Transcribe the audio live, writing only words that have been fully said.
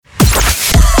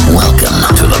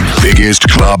biggest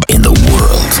club in the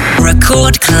world.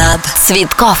 Record Club.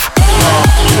 Цветкоff.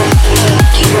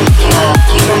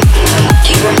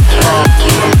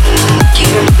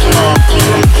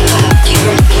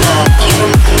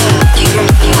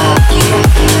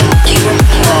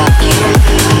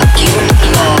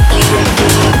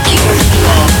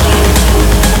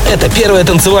 Это первая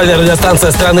танцевальная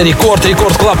радиостанция страны Рекорд.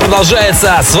 Рекорд Клаб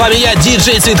продолжается. С вами я,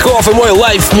 диджей Цветкоff, и мой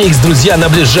лайв-микс, друзья, на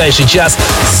ближайший час.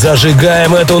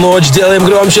 Зажигаем эту ночь, делаем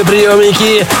громче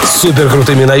приемники с супер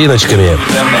крутыми новиночками.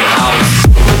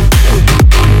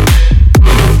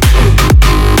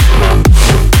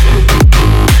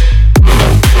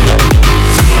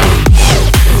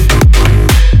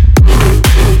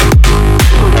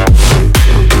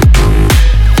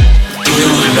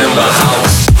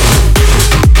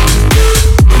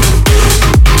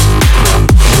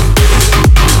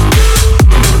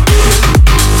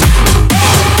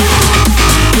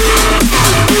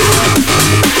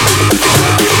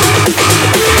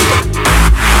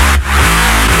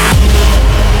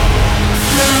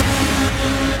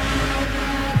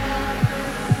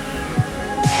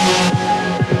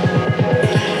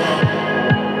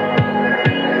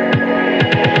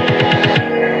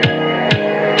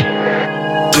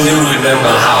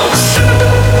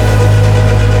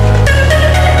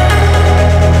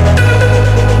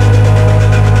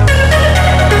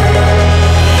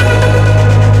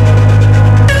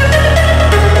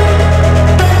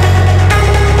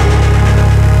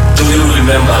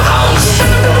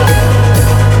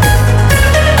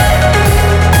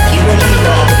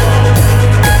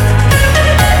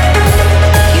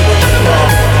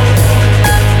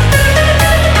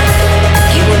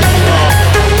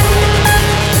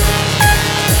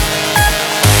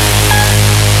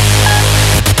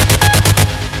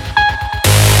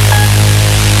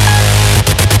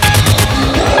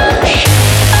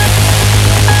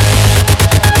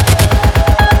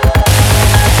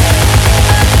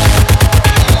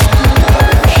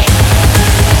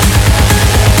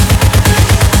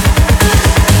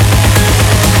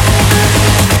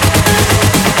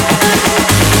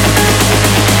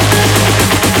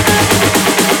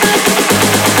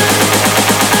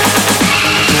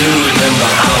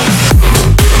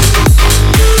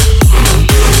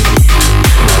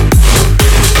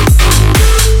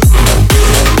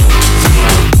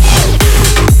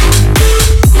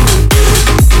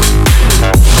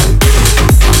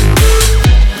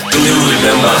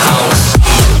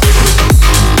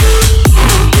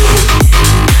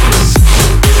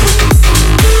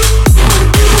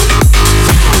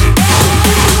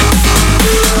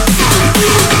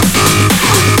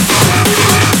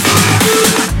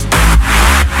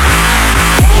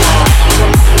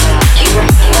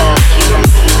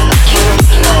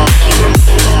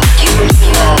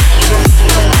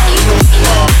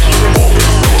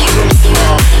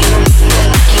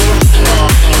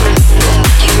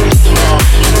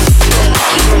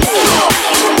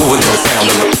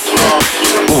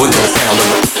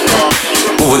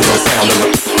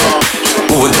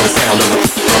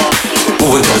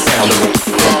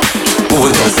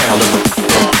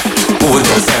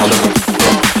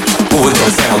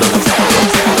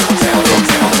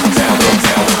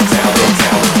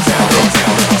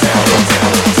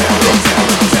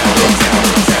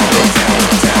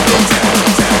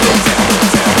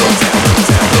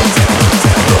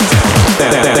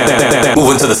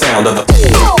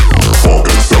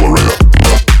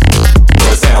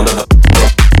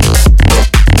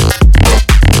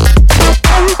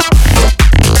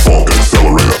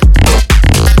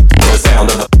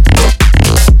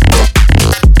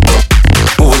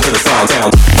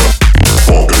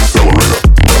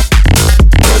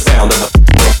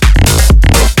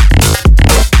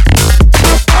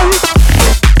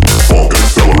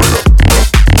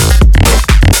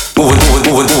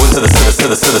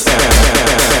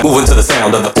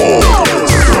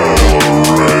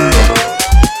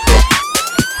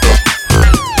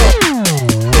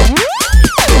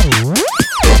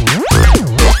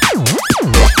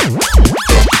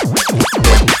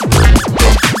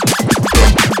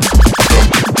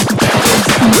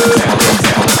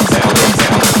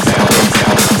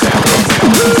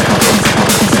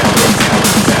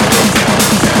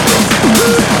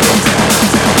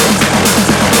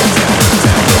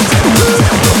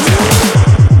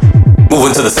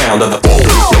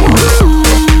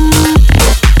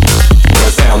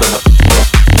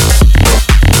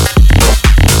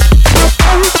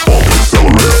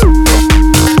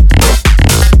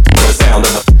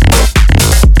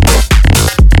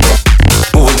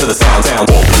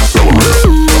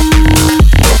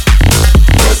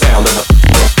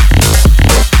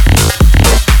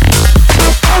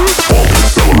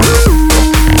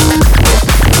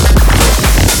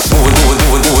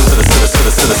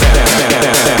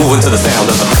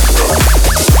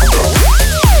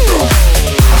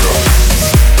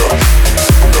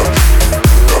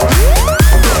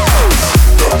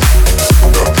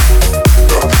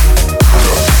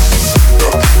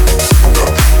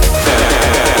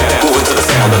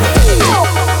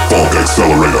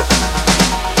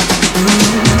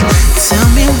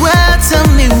 where, tell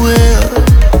me where.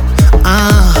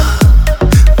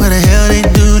 Where the hell they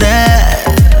do that?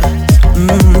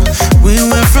 We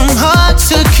went from hard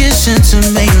to kitchen to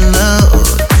make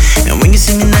love. And when you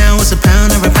see me now, it's a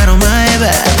pound of a pat on my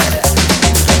back.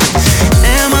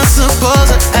 Am I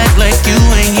supposed to act like you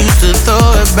ain't used to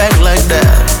throw it back like that?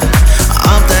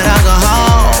 Off that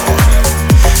alcohol.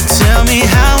 Tell me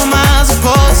how am I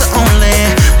supposed to only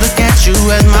look at you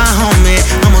as my homie?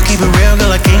 I'ma keep it real,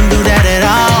 girl, I can't do that at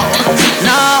all.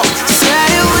 No, say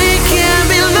we can't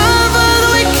be lovers,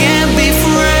 we can't be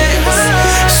friends.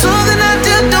 Something I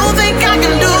just don't think I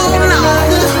can do, no.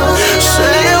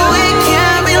 Say we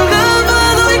can't be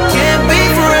lovers, we can't be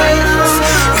friends.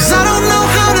 'Cause I don't know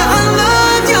how to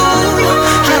unlove you,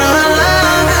 how to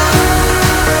unlove you.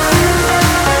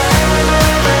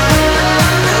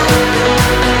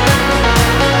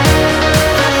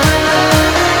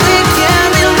 We can't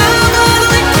be lovers,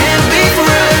 we can't be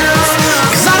friends.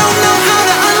 'Cause I don't know how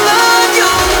to unlove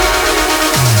you.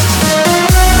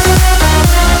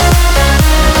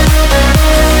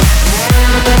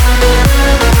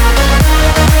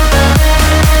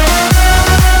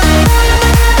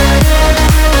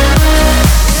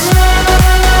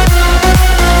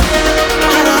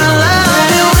 How to unlove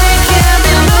you. We can't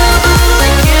be lovers, we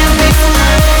can't be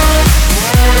friends.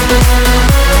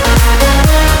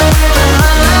 How to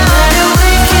unlove you.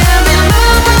 We can't be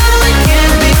lovers, we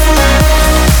can't be friends.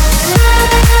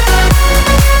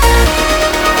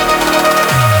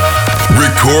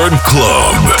 Record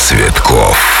Club.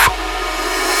 Цветкоff.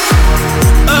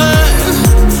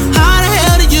 How the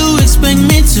hell do you expect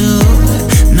me to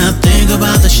not think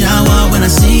about the shower when I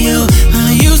see you?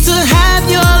 I used to have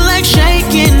your legs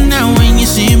shaking. Now when you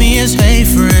see me, it's hey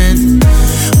friend.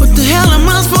 What the hell am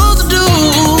I supposed to do?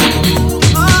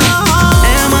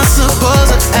 Am I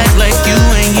supposed to act like you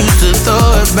ain't used to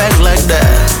throw it back like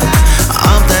that?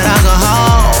 Off that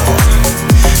alcohol.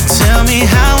 Tell me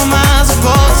how am I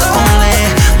supposed to only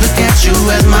look at you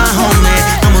as my homie?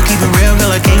 I'ma keep it real,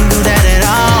 girl, I can't do that at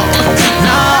all.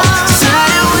 No,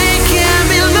 say we can't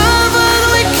be lovers,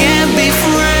 we can't be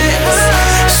friends.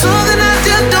 Something I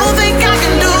just don't think I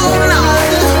can do, no.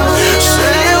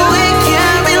 Say we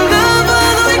can't be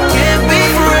lovers, we can't be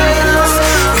friends.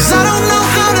 'Cause I don't know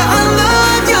how to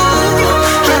unlove you,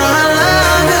 how to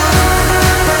unlove you.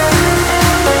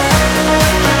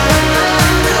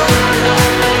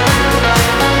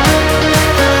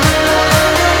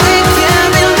 We can't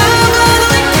be lovers,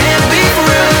 we can't be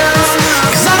friends.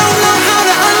 'Cause I don't know how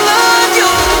to unlove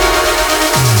you.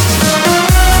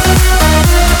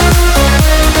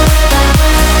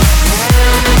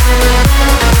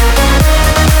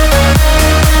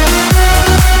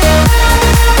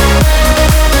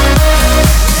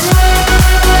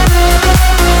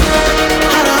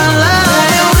 How to unlove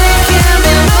you. We can't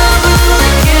be lovers, we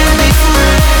can't be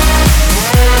friends.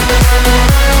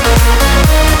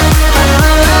 How to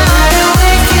unlove you.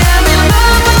 We can't be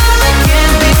lovers, we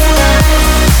can't be friends.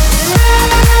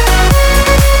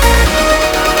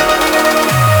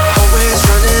 Always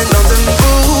running on the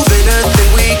move, ain't nothing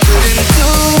we couldn't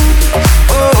do.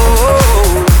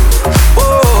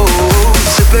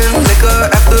 Sipping liquor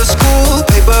after school,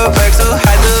 paper bags to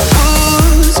hide the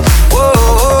booze.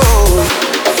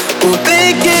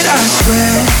 Take it, I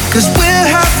swear, 'cause we're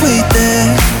halfway there.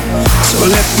 So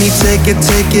let me take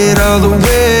it all the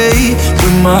way.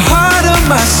 With my heart on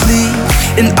my sleeve,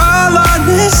 in all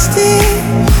honesty,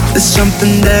 there's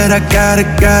something that I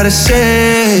gotta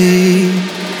say.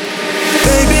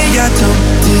 Baby, I don't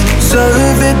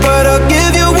deserve it, but I'll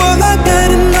give you all I got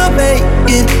and I'll make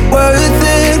it worth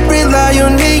it. Rely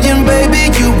on me and baby,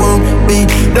 you won't be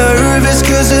nervous.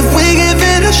 'Cause if we give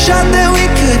it a shot, then we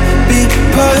could be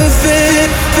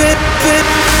perfect.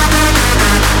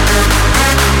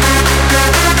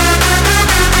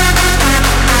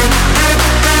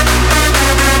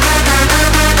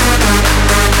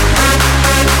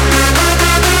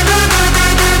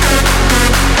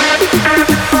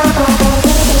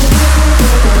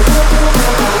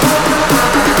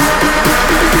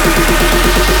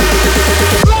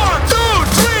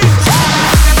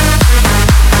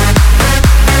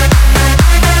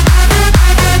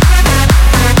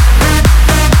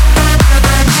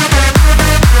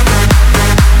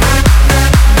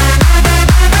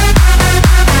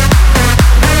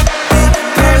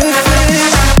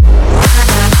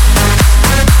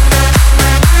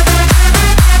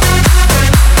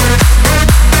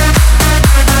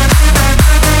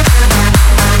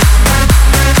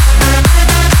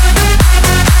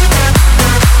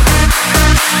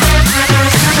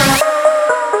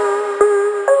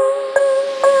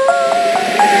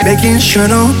 making sure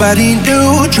nobody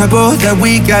knew trouble that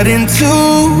we got into.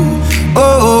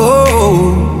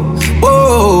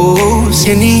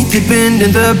 Skinny dipping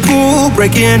in the pool,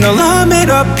 breaking all our made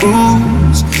up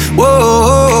rules.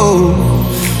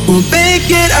 We'll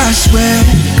make it, I swear,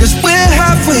 'cause we're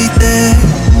halfway there.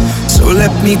 So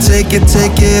let me take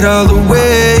it all the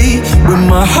way. With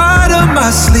my heart on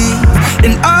my sleeve,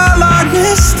 in all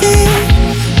honesty,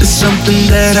 there's something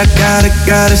that I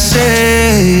gotta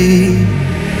say.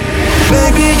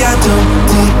 Baby, I don't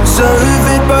deserve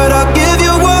it, but I'll give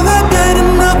you all I got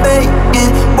and I'll make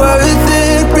it worth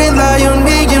it. Rely on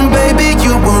me and baby,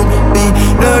 you won't be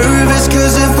nervous,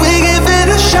 'cause if we give it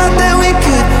a shot, then we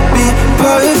could be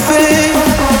perfect.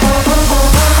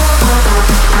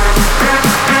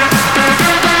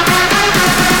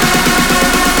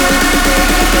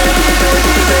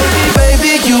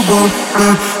 Baby, you won't be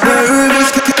nervous.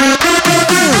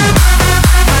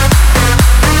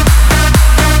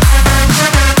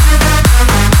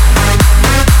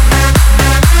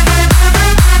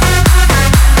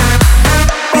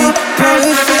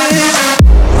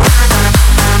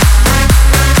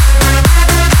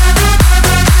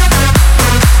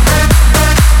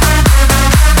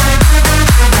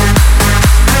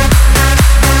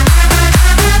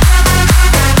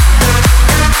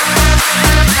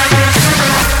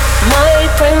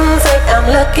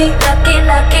 Lucky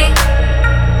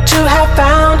to have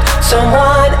found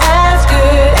someone as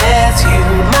good as you.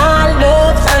 My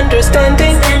love's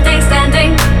understanding,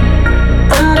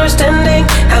 understanding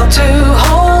how to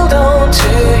hold on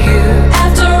to you.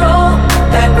 After all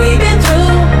that we've been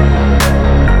through,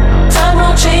 time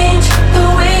will change the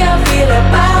way I feel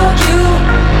about you.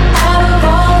 Out of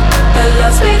all the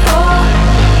loves before,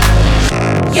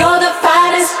 you're the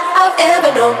finest I've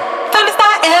ever known, finest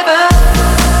I ever.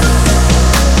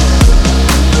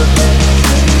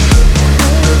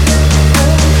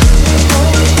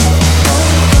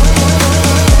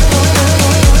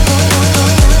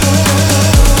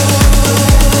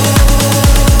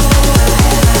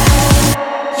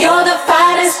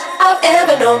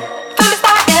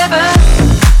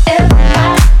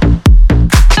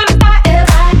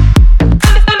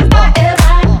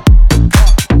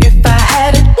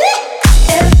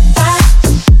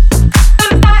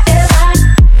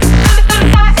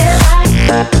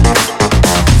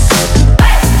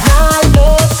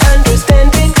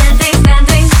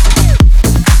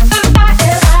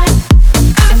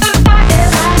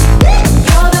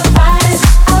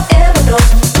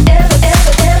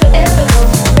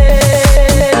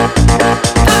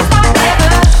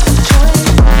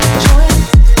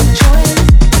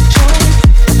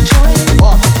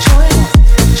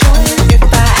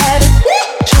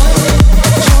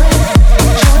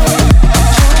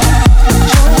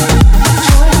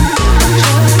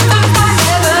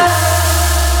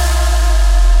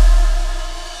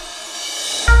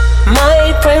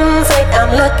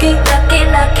 Lucky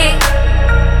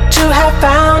to have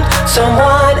found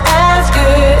someone as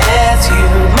good as you.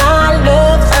 My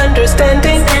love's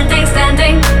understanding,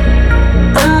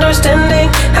 understanding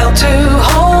how to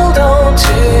hold on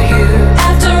to you.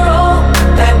 After all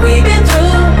that we've been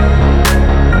through,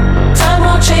 time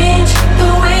will change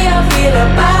the way I feel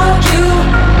about you.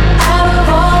 Out of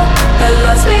all the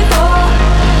loves before,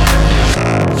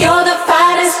 you're the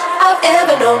finest I've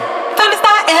ever known, finest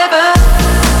I ever.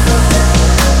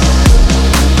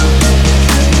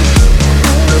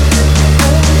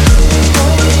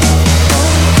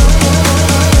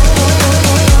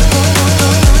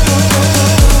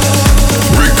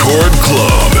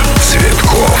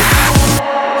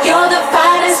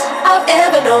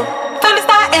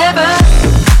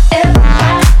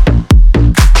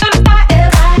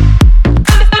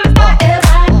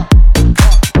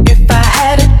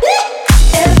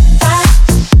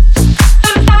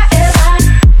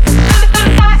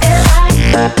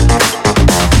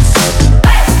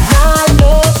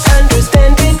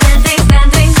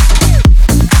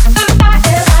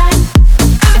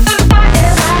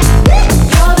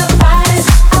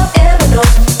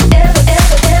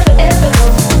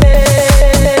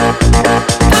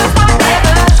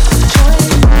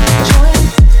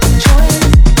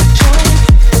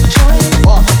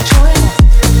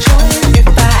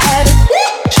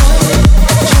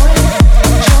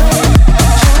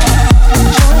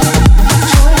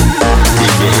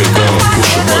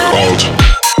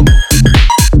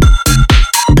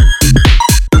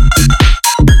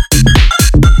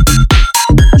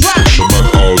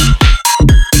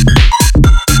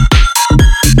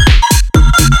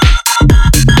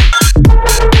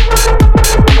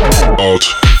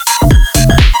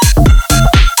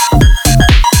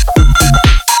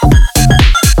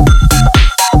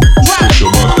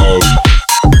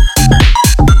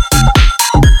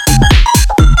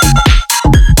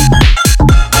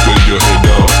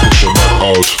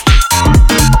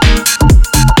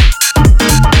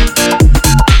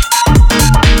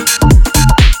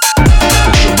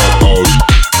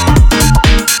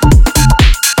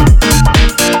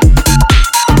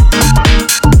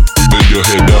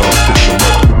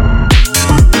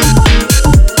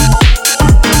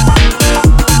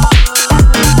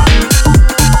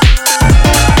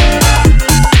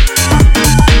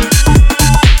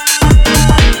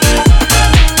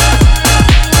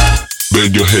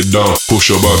 down, push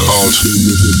your back out.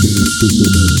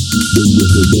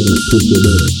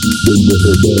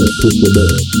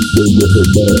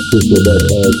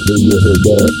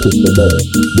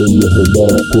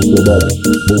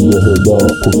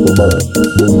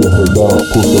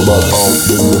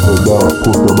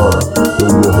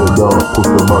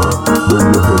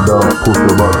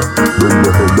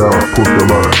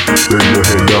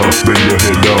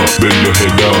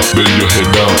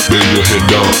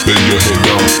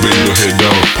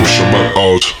 Push your back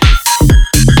out.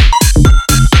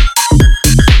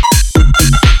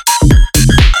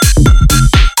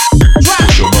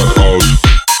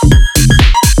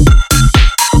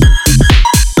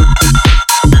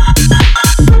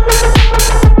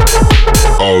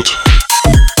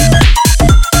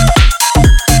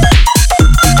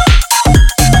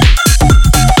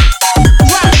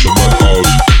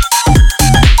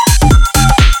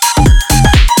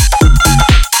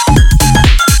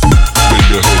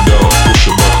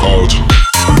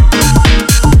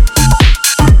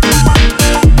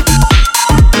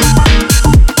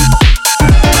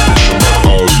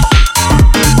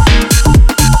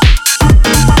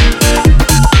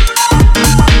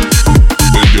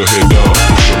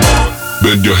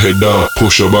 Head down,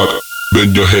 push your back,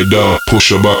 bend your head down,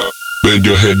 push your back, bend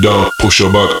your head down, push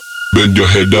your back, bend your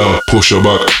head down, push your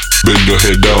back, bend your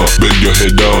head down, bend your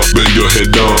head down, bend your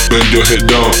head down, bend your head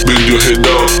down, bend your head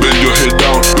down, bend your head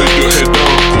down, bend your head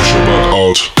down, push your back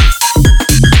out.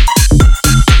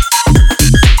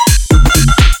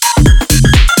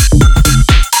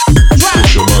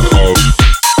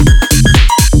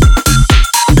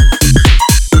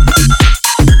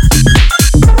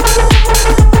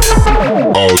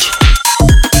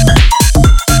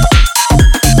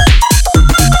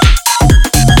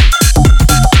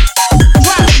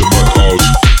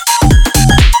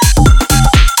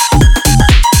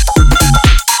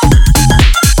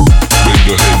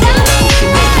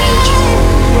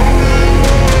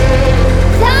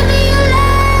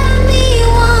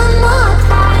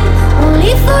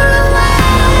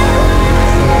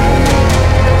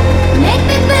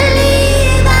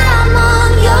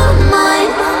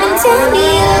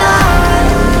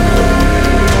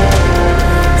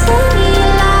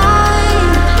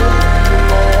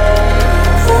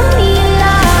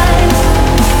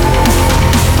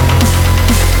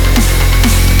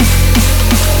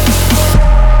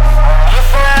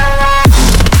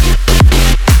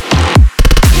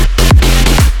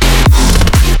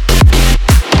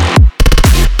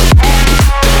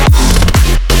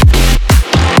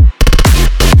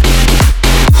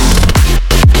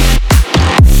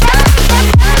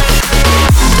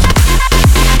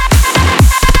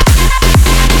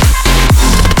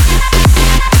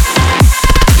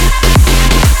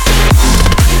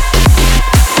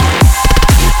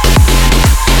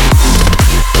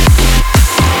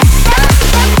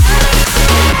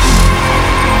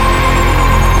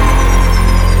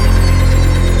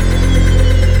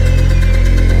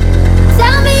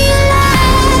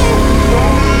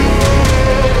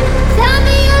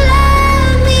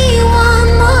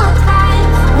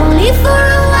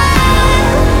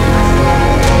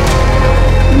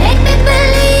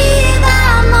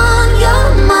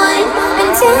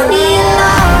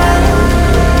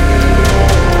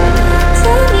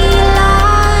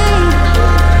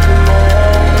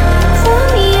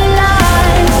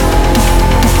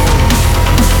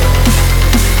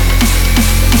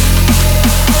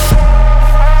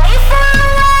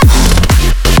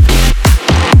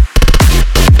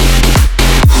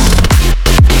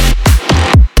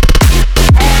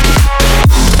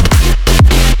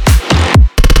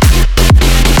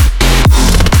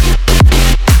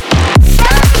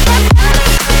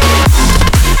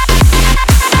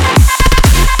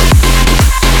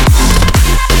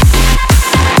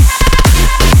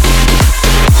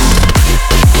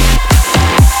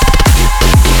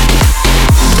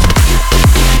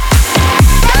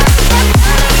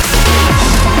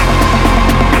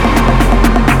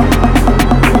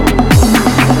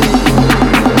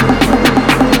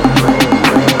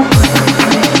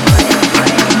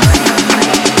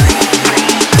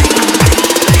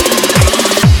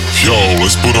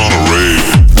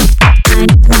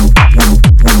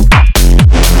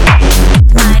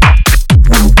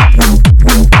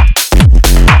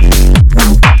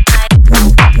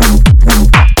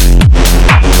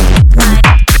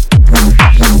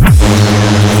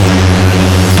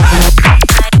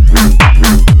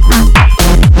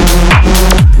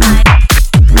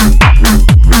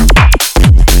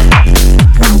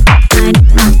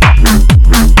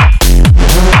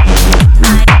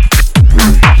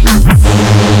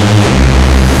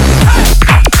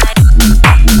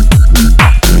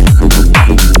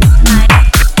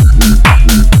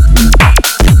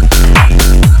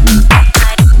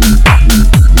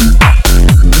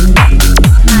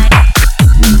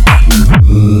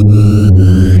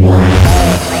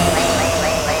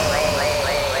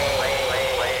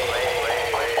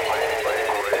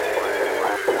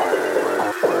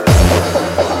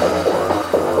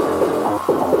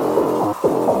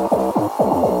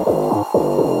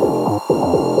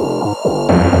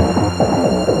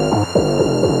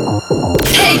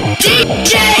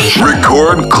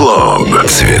 Рекорд Клаб.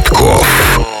 Цветкоff.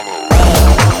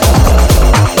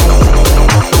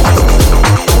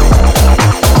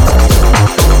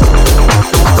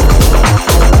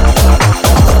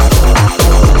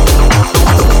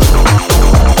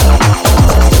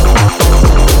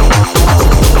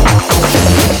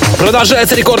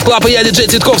 Продолжается Рекорд Клаб, и я, диджей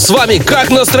Цветкоff, с вами. Как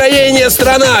настроение,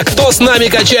 страна? Кто с нами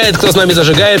качает, кто с нами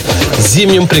зажигает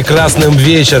зимним прекрасным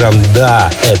вечером?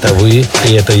 Да, это вы,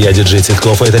 и это я, диджей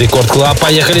Цветкоff, это Рекорд Клаб.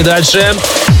 Поехали дальше.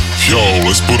 Yo,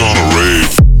 let's put on a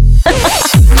rave.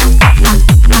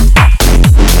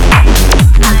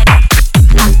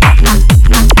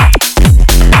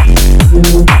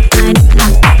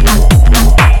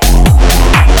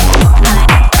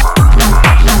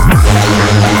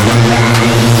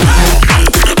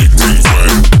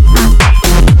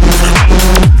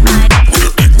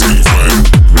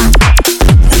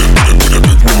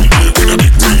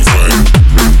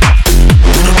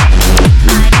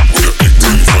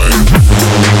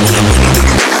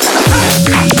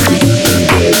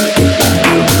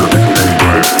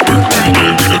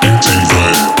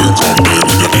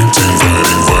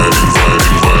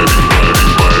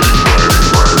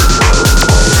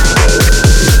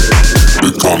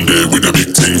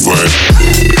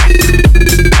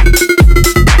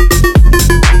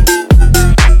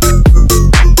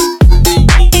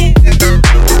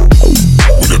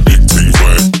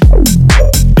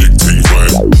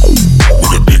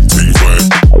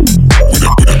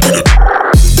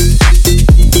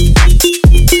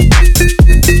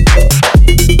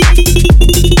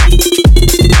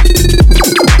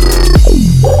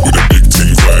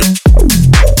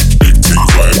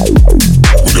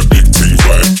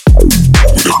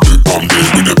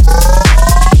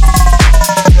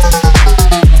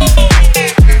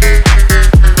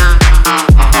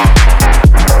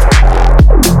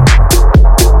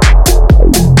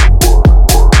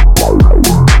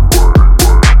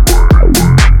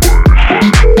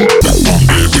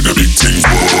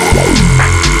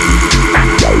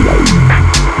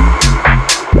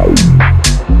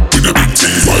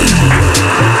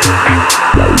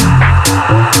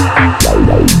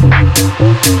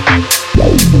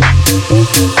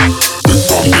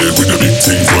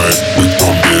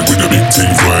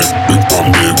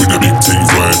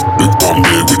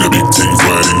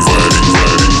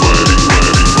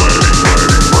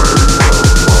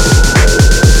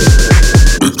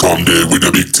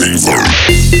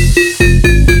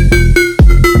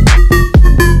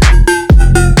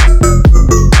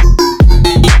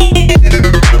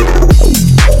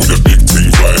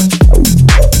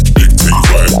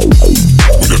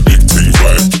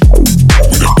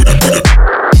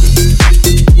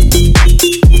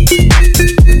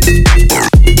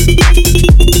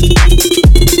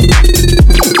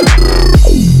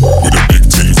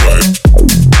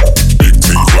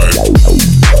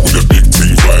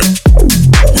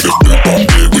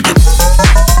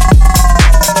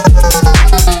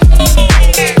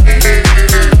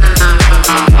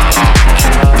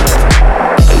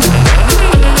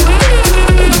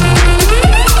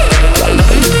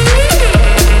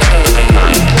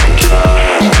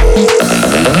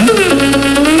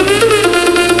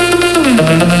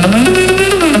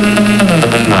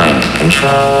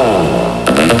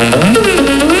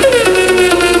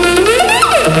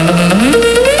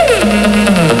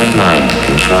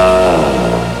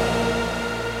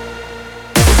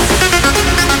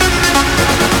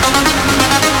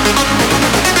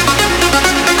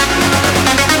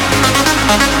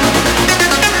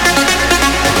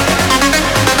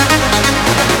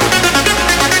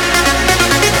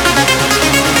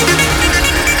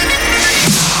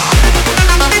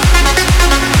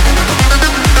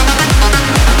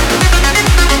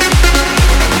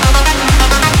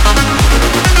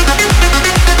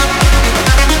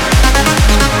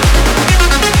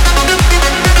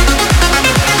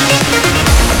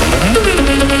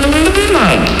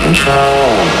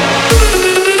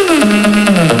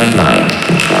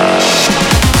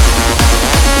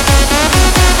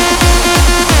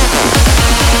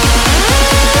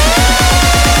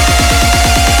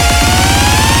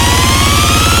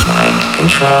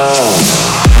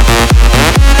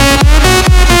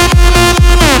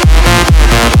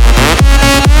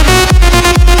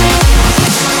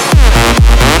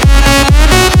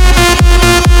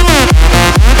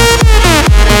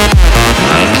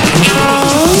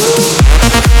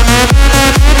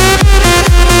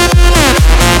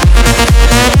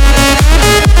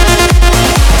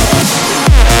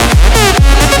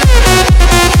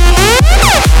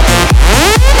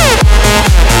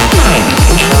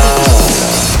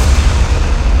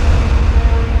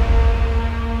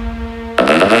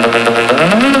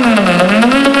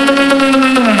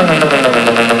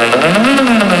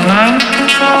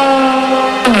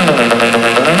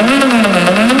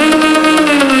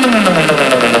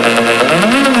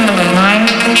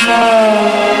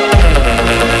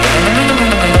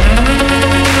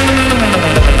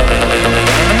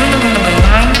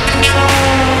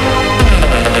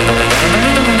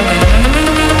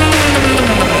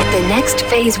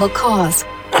 phase will cause.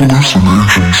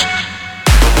 Hallucinations.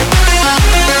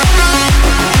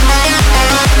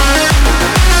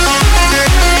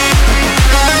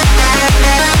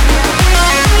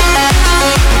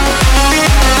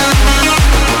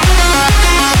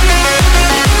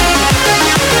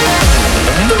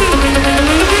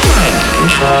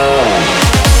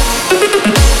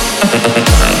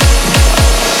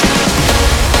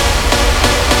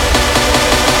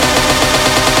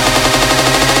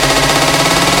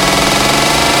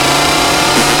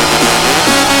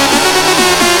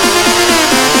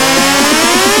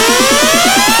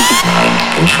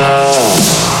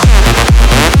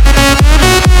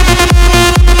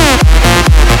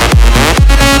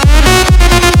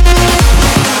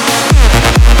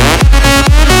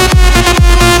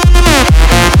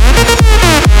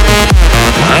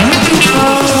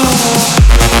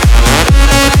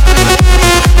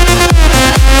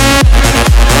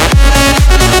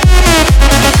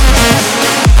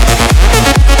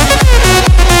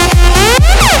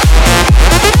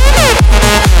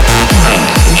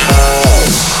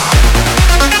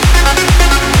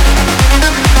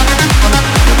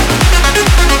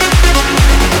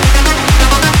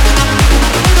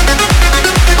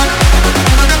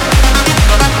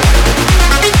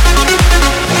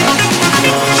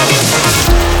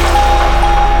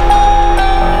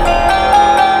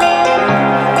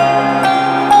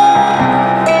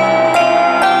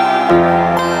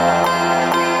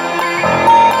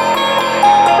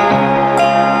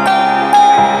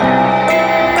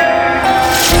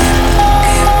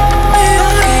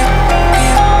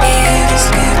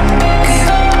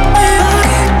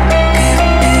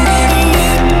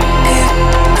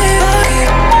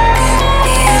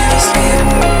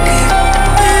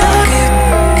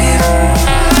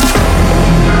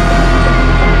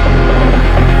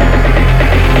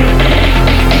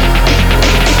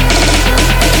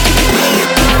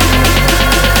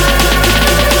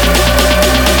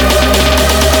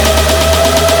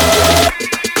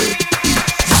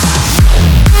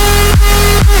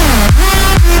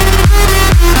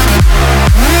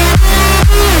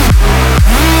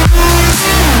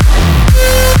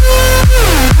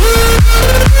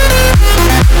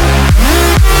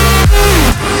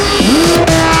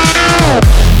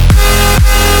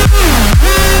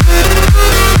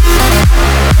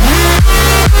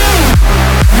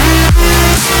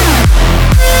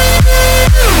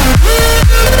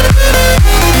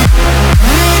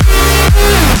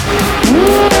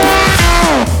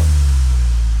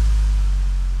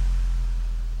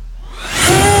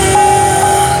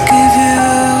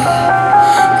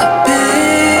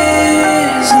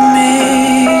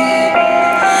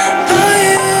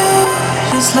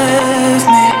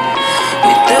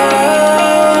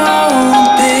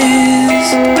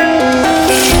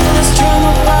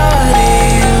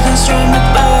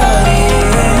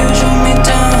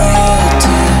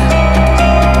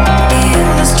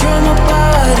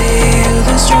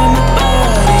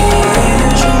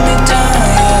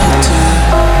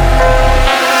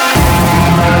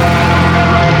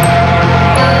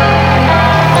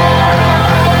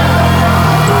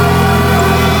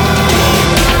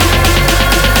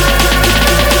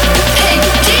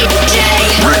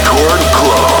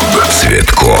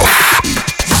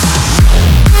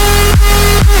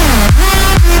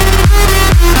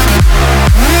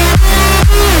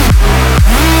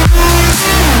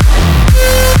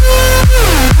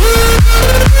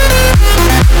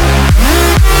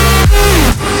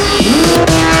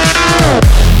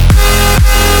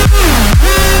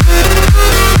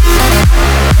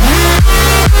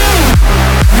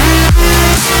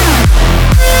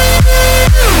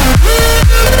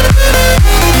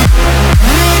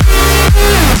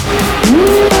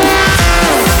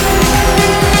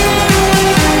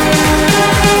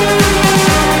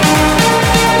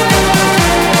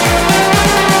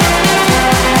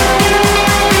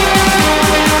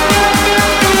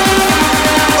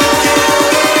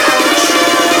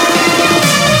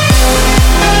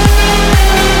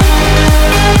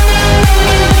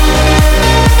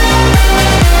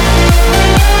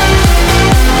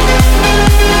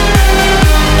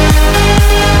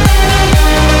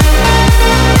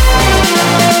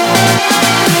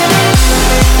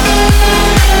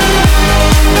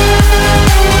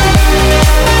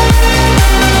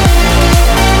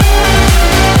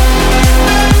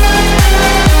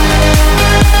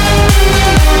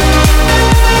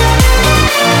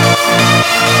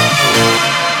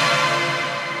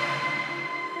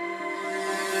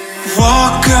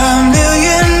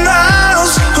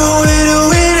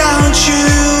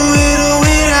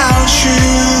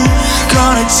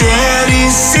 tear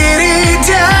this city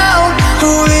down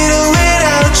with or without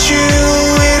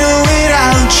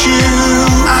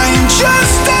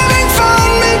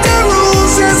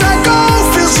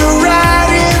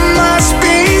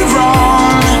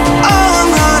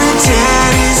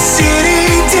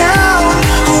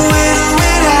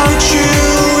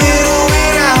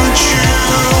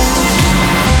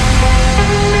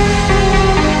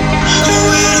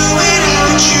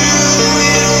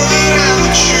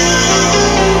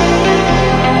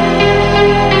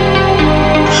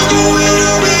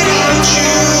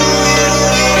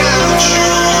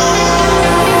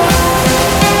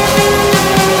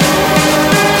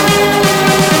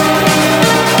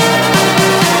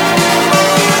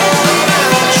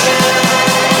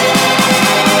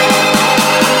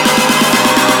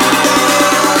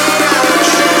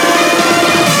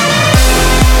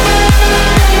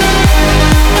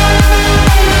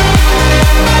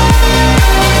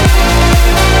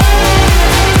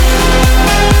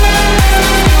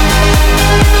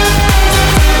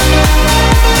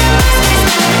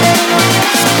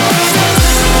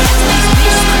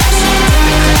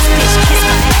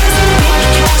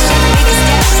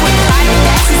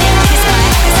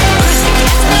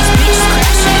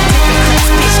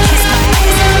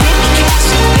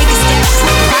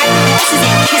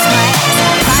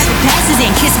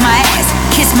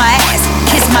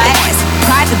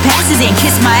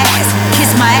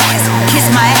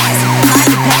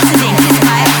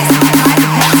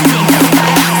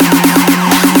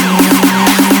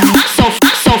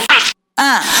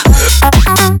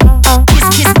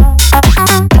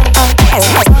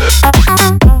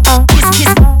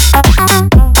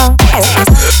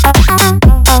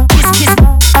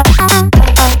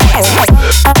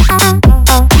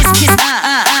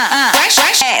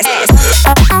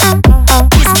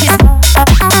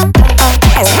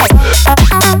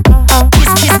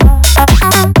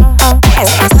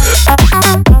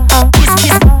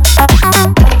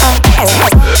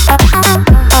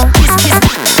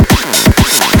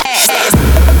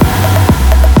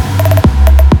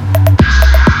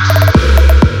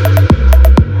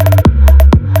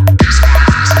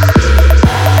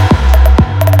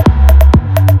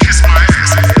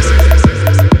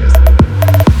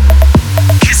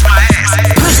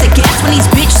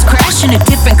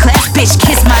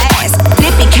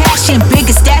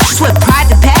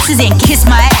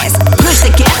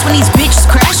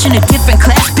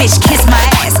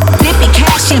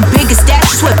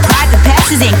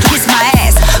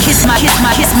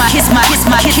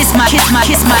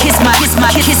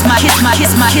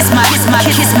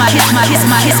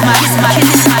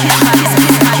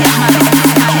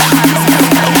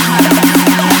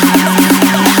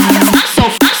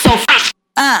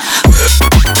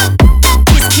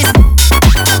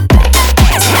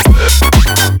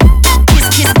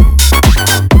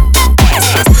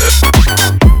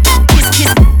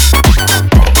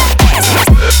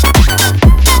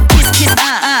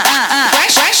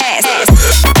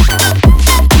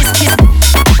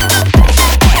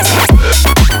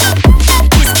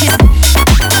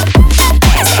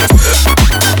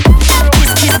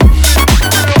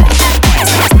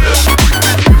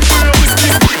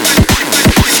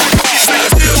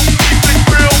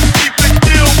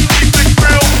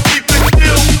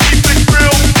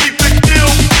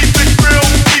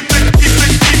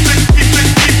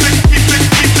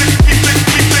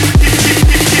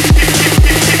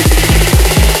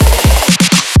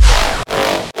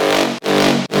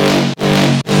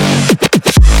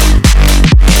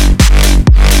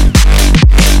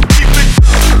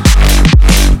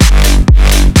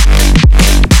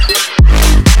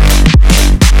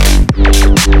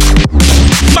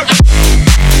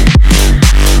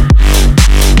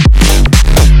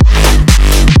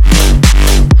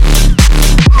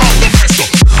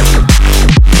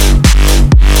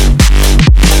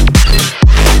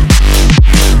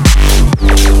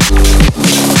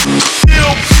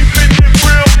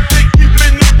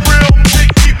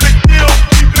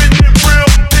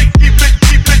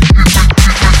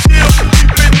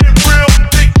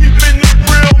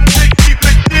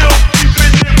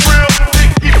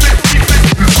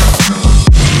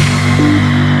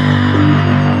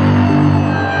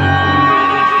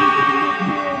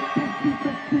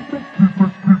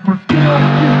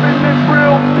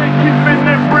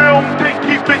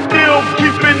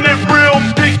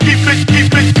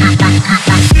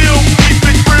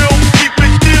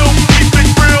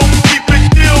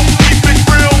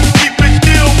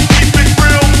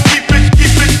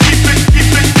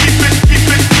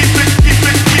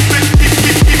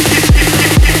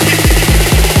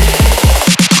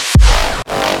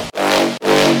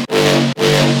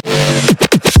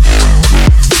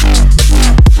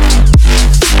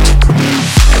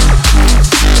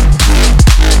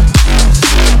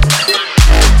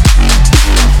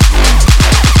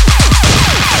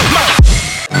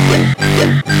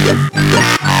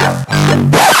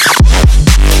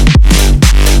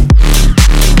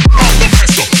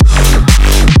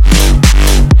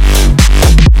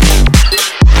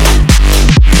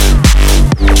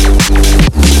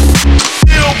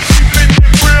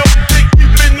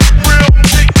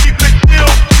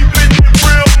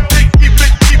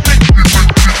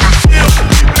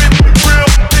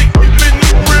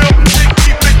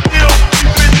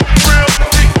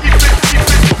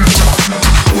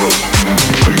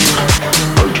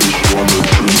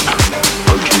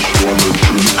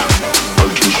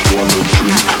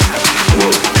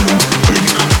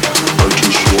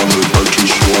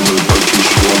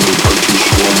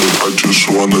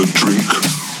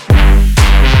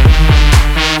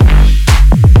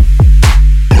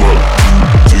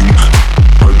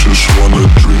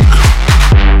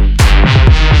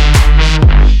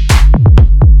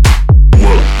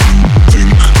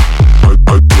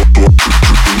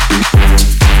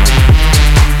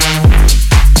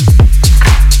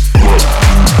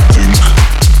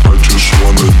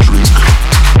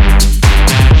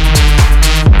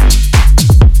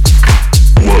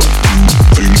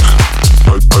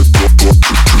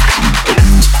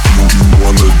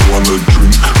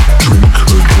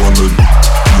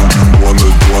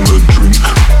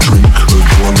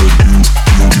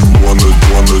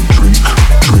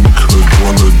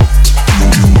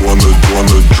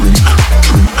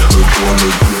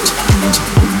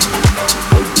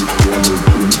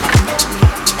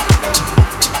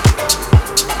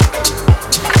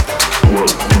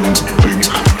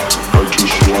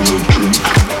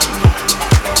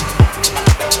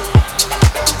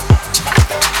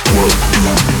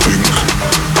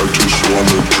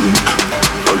wanna drink.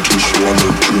 I just wanna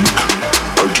drink.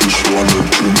 I just wanna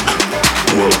drink.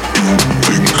 What you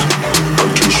think?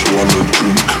 I just wanna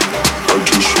drink. I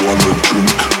just wanna drink.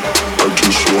 I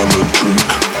just wanna drink.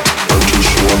 I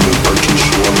just wanna. I just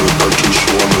wanna. I just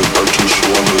wanna. I just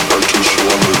wanna. I just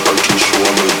wanna. I just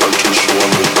wanna. I just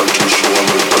wanna. I just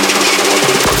wanna. I just wanna.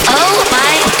 Oh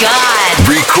my God!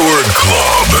 Record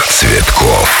Club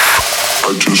Цветкоff.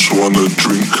 I just wanna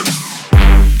drink.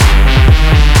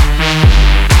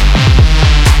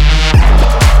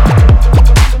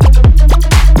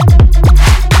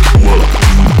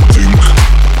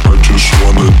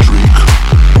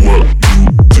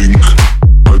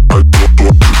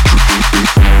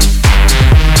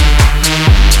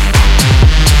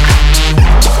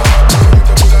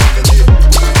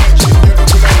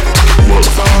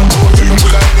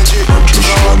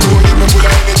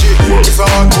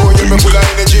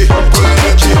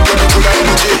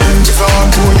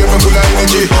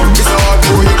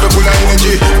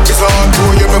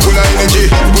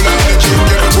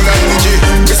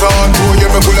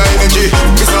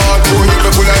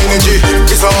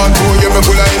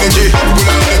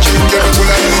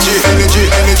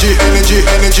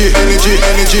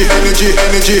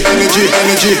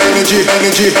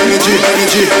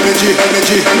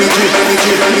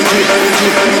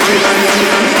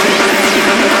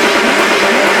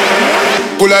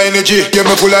 Full of energy, give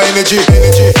me full of energy.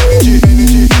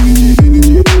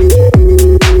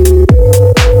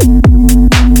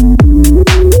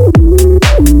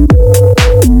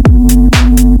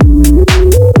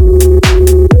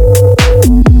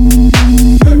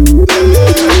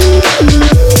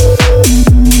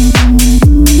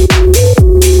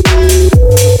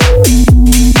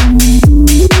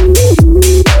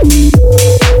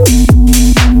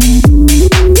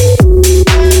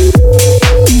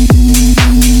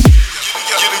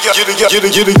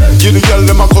 Get the girl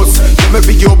them a cuss. Let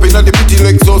me pick you up inna the pretty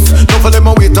Lexus. None of them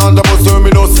a wait on the bus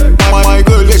terminus. My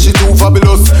girl, yeah, she too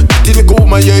fabulous. Pretty little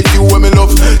woman, yeah, it's you and me love.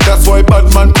 That's why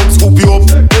bad man come scoop you up.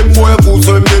 Them boy a fool,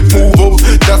 so them get move up.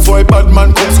 That's why bad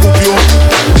man come scoop you up.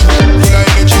 Full of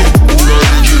energy, full of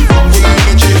energy, full of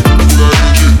energy,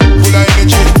 full of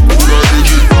energy, full of energy,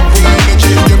 full of energy, full of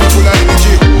energy. Give me full of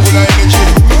energy, full of energy,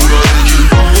 full of energy,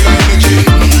 full of energy,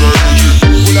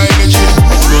 full of energy, full of energy,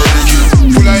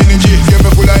 full of energy. Give me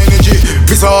full of energy.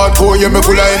 Miss hardcore, yeah, me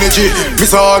full of energy.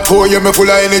 Miss hardcore, yeah, me full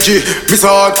of energy. Miss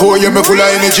hardcore, yeah, me full of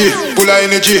energy. Full of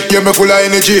energy, yeah, me full of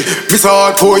energy. Miss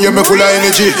hardcore, yeah, me full of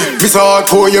energy. Miss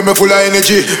hardcore, yeah, me full of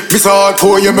energy. Miss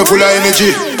hardcore, yeah, me full of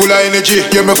energy. Full of energy,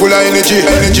 yeah, me full of energy.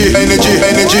 Energy, energy,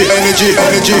 energy, energy,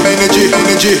 energy, energy, energy,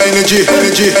 energy, energy,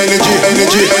 energy, energy,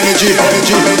 energy,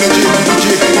 energy,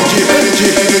 energy, energy,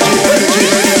 energy, energy,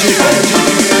 energy.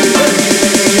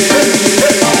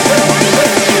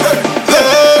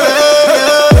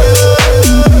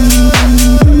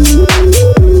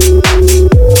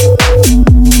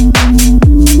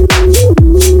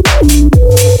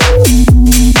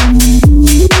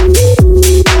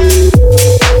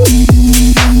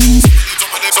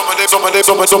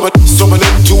 Some of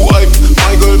them too hype.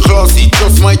 My girl classy,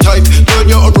 just my type. Girl,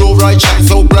 you're a roll right, shine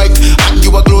so bright, and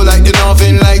you a glow like the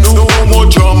northern lights. No more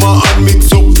drama and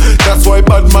mix up. That's why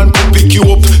bad man come pick you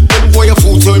up. Them boy a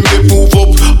fool, so him get move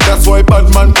up. That's why bad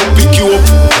man come pick you up.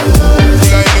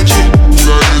 Full of energy,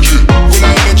 full of energy, full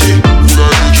of energy,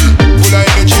 full of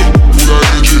energy, full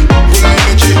of energy, full of energy, full of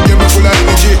energy. Give me full of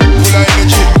energy, full of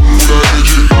energy, full of energy,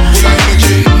 full of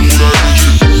energy, full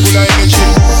of energy, full of energy,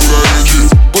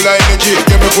 full of energy.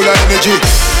 Give me full of energy.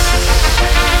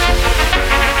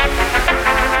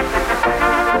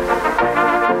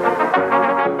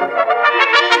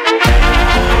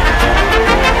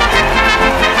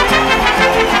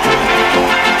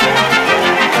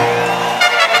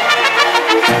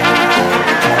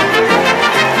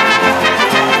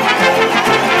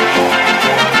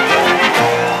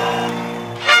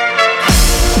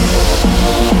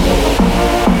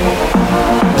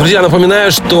 Друзья,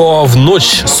 напоминаю, что в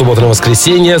ночь с субботы на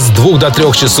воскресенье с 2 до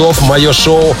 3 часов мое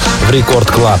шоу в Рекорд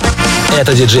Клаб.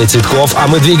 Это диджей Цветкоff, а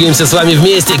мы двигаемся с вами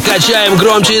вместе, качаем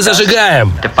громче и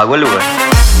зажигаем. Te pago el Uber.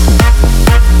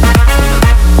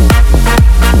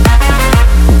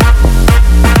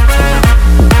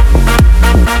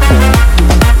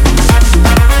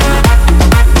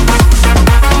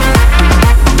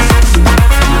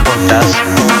 Ontas,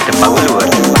 te pago el Uber.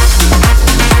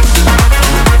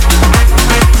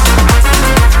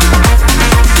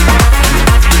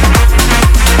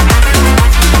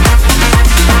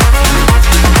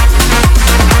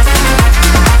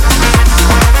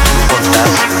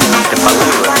 Te pago el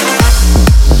Uber.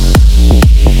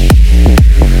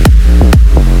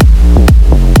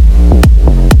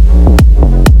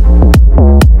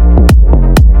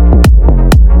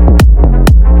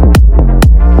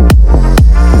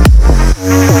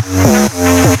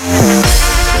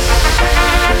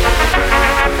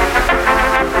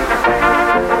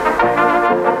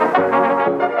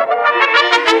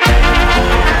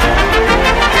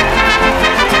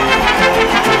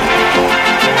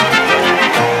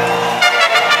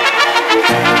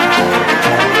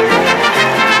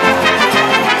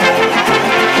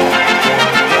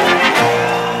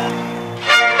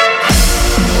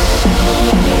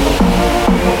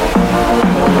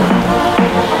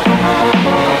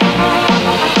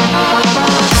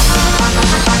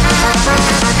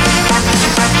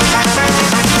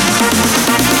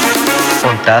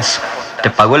 Ontas, te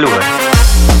pago el Uber.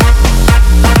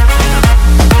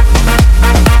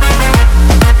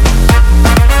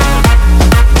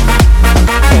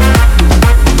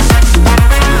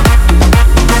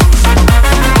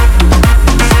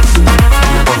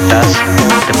 Ontas,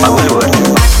 te pago el Uber.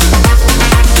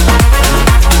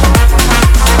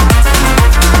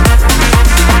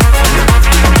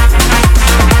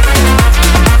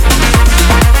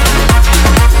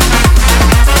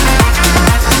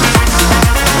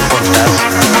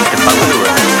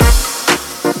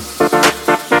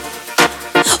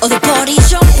 Oh, the party's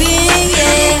jumping,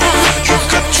 yeah,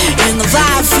 and the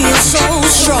vibe feels so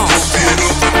strong.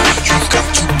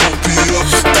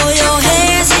 Throw your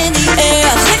hands in the air,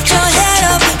 lift your head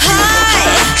up high.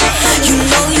 You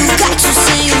know you've got to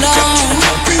sing along.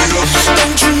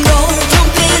 Don't you know,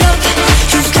 pump it up.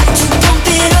 You've got to pump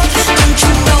it up. Don't you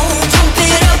know, pump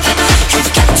it up. You've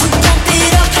got to pump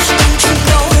it up. Don't you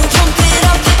know, pump it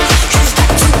up. You've got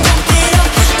to pump it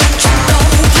up. Don't you know,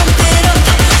 pump it up.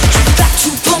 You've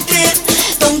got to pump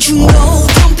it. Don't you know,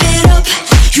 pump it up.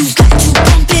 You've got to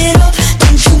pump it up.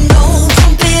 Don't you know,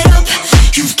 pump it up.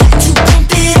 You've got to pump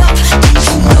it up. Don't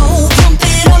you know,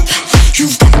 pump it up.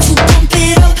 You've got to pump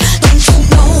it up. Don't you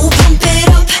know, pump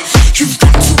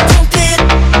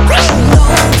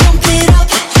it up.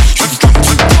 You've got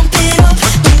to pump it.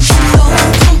 Don't you know,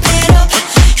 pump it up. You've got to pump it up. Don't you know, pump it up.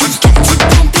 You've got to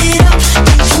pump it up.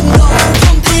 Don't you know,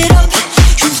 pump it up.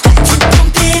 You've got to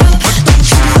pump it up. Don't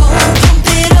you know, pump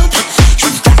it up.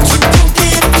 You've got to pump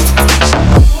it.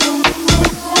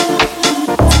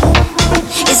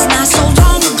 It's not so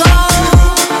long ago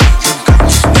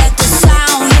that the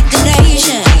sound hit the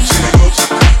nation.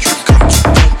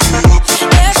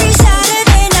 Every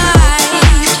Saturday night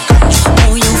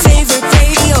on your favorite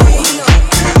radio.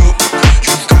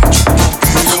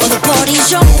 Oh, the party's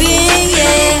jumping,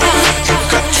 yeah,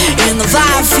 and the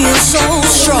vibe feels so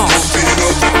strong.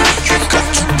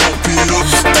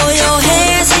 Throw your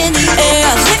hands in the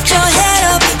air, lift your head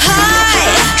up high.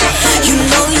 You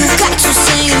know you've got to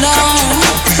sing along.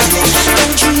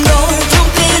 Don't you know,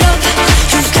 pump it up.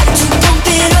 You've got to pump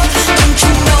it up. Don't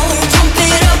you know, pump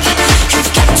it up.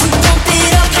 You've got to pump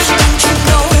it up. Don't you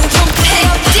know, pump it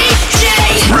up. DJ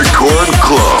Record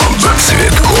Club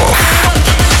Цветкоff.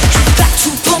 You've got to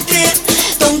pump it.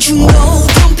 Don't you know,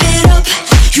 pump it up.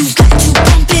 You've got to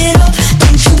pump it up.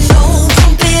 Don't you know,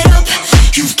 pump it up.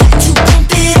 You've got to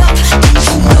pump it up. Don't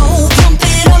you know, pump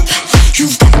it up.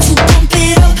 You've got to pump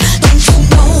it up. Don't you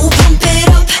know, pump it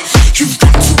up. You've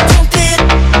got to pump it.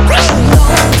 Don't you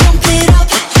know, pump it up.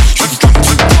 You've got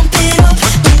to pump it up.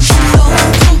 Don't you know,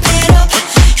 pump it up.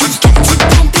 You've got to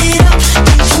pump it up.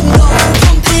 Don't you know,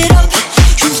 pump it up.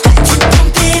 You've got to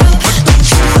pump it up. Don't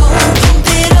you know, pump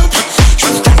it up.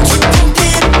 You've got to pump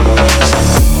it.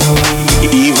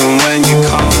 Even when you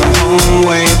come home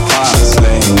way past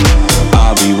late,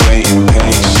 I'll be waiting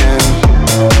patient.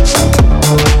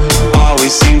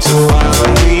 Always seem to find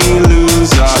we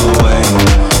lose our way,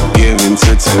 giving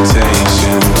to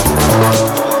temptation.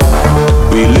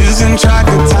 We losing track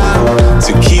of time,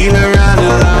 tequila ran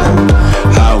a line.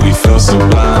 How we feel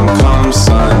sublime come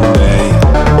Sunday.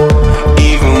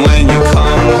 Even when you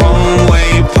come home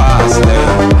way past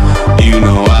late, you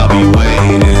know I'll be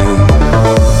waiting.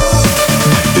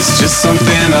 It's just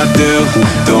something I do,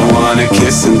 don't wanna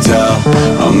kiss and tell.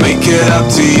 I'll make it up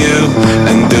to you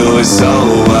and do it so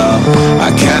well.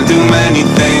 I can't do many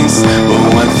things,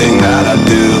 but one thing that I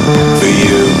do for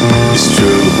you is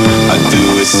true. I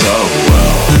do it so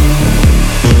well.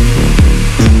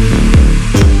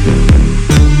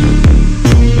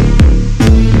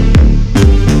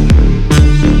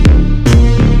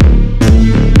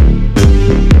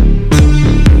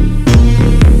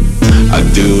 I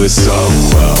do it so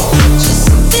well. Just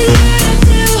something that I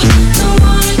do. Don't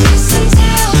wanna kiss and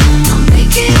tell. I'll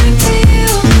make it up to you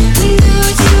and do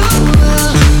it so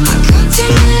well. I got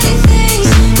too many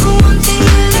things, but one thing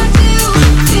that I do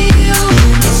for you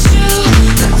is true. I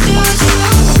do it so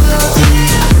well. Do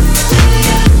ya, do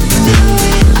ya, do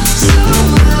it so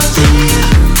well. Do ya,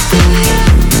 do ya,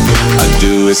 I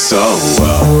do it so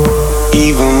well.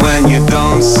 Even when you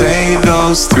don't say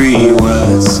those 3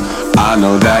 words, I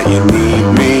know that you need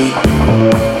me.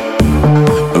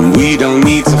 And we don't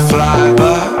need to fly,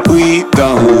 but we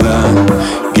don't learn,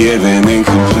 giving in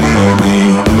completely.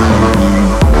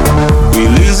 We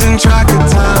losing track of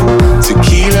time,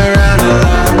 tequila ran a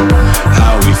line.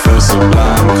 How we feel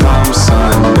sublime come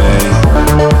Sunday.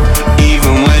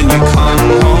 Even when you come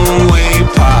home way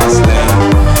past late,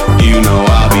 you know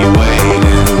I'll be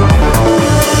waiting.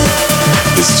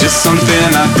 It's just something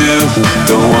I do,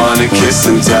 don't wanna kiss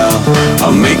and tell.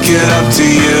 I'll make make it up to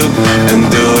you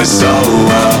and do it so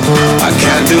well. I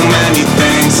can't do many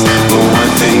things, but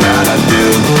one thing that I do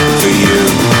for you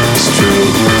is true.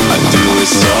 I do it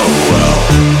so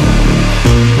well.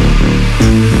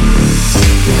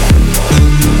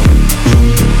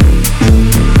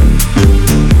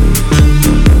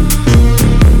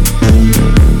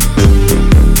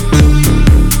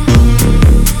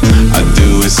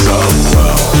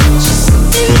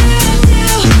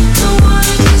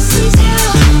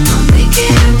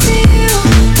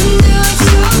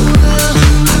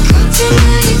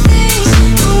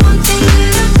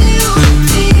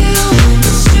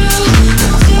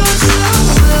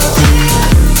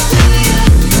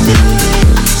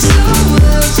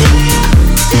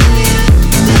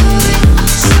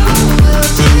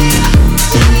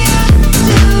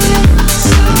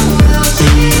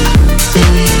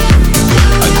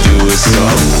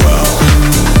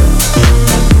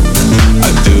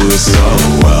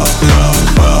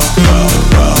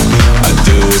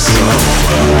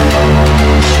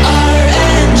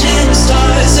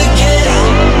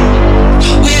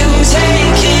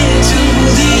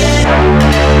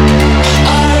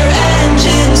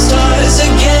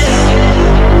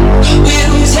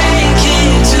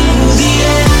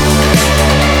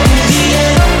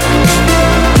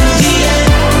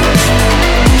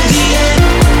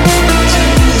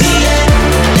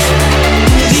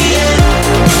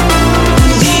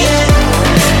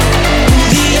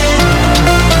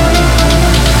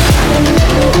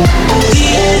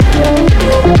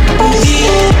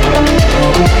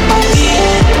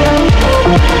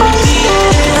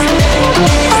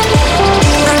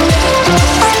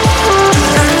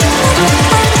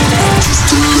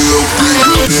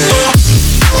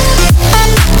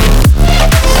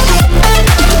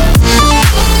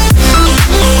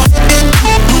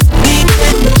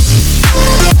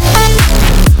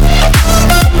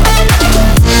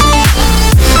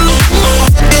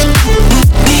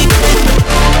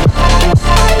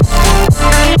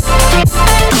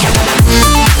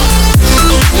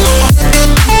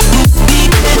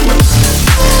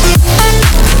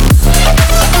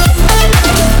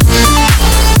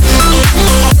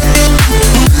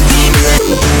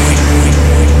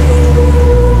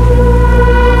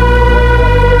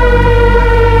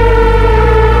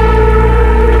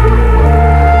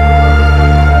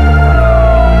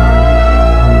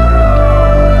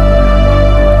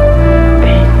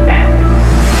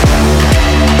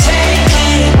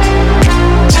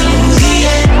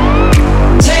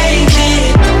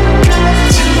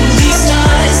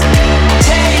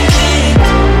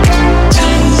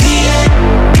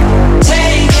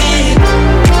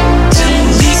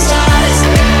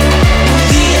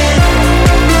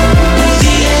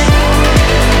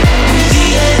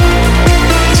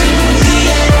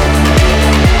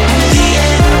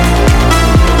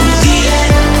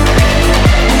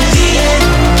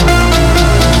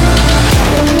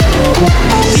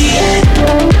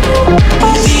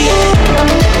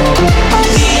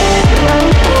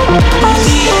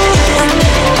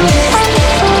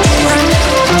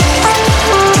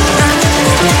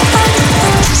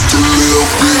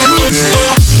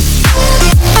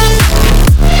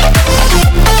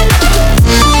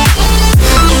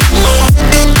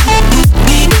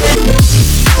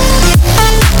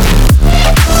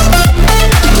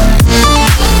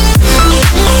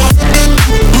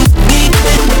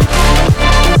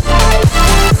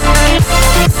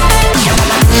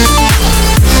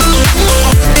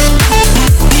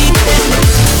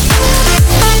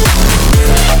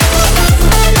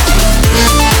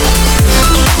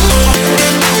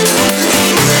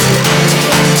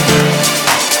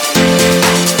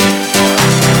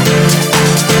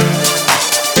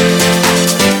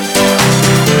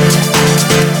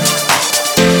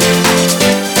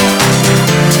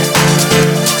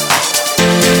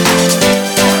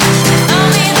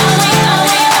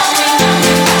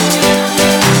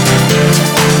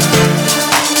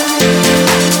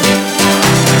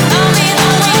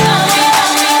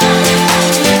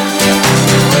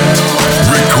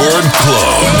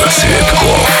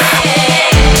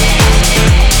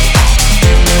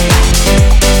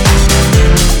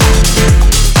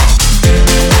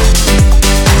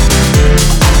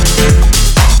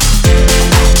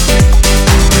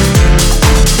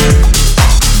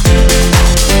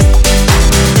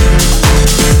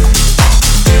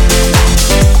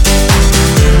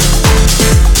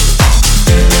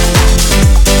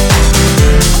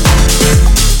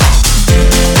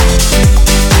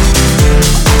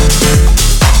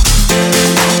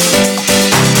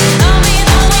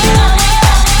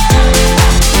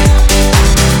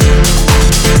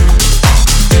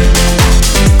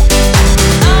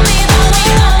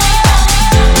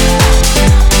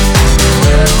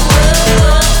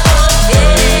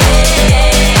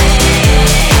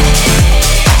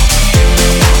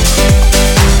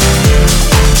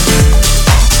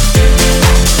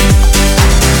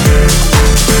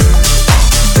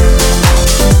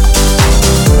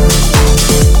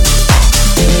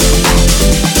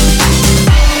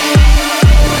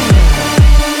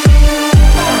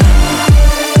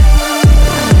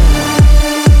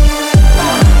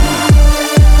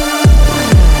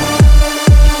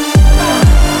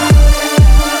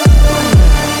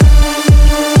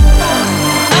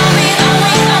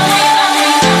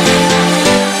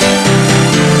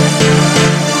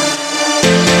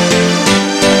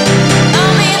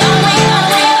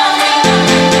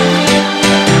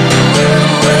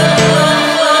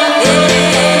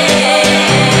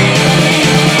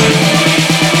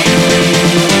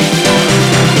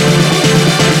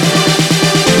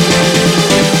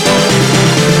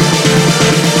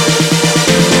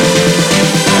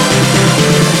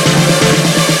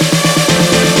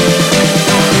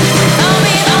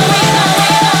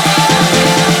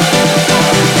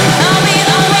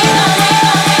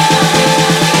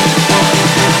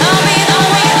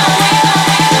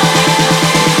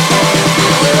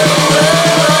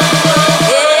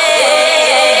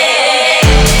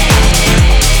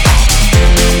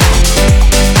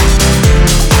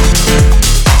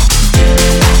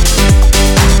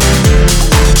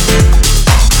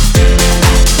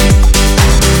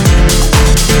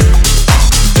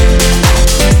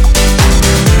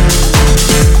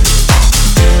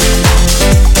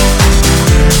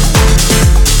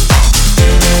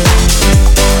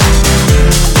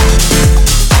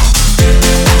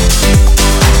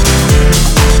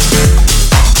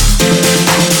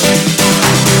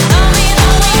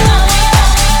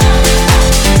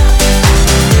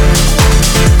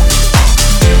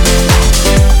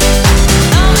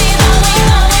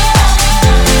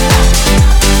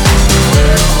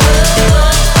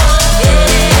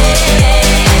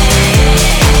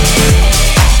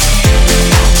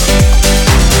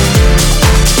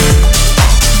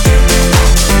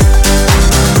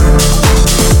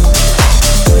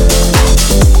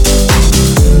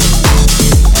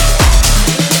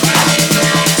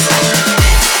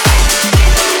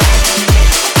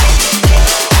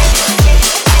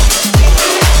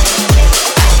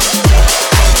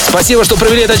 Спасибо, что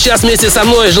провели этот час вместе со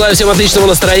мной. Желаю всем отличного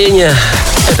настроения.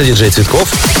 Это диджей Цветкоff.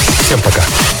 Всем пока.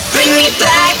 Bring me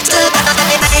back to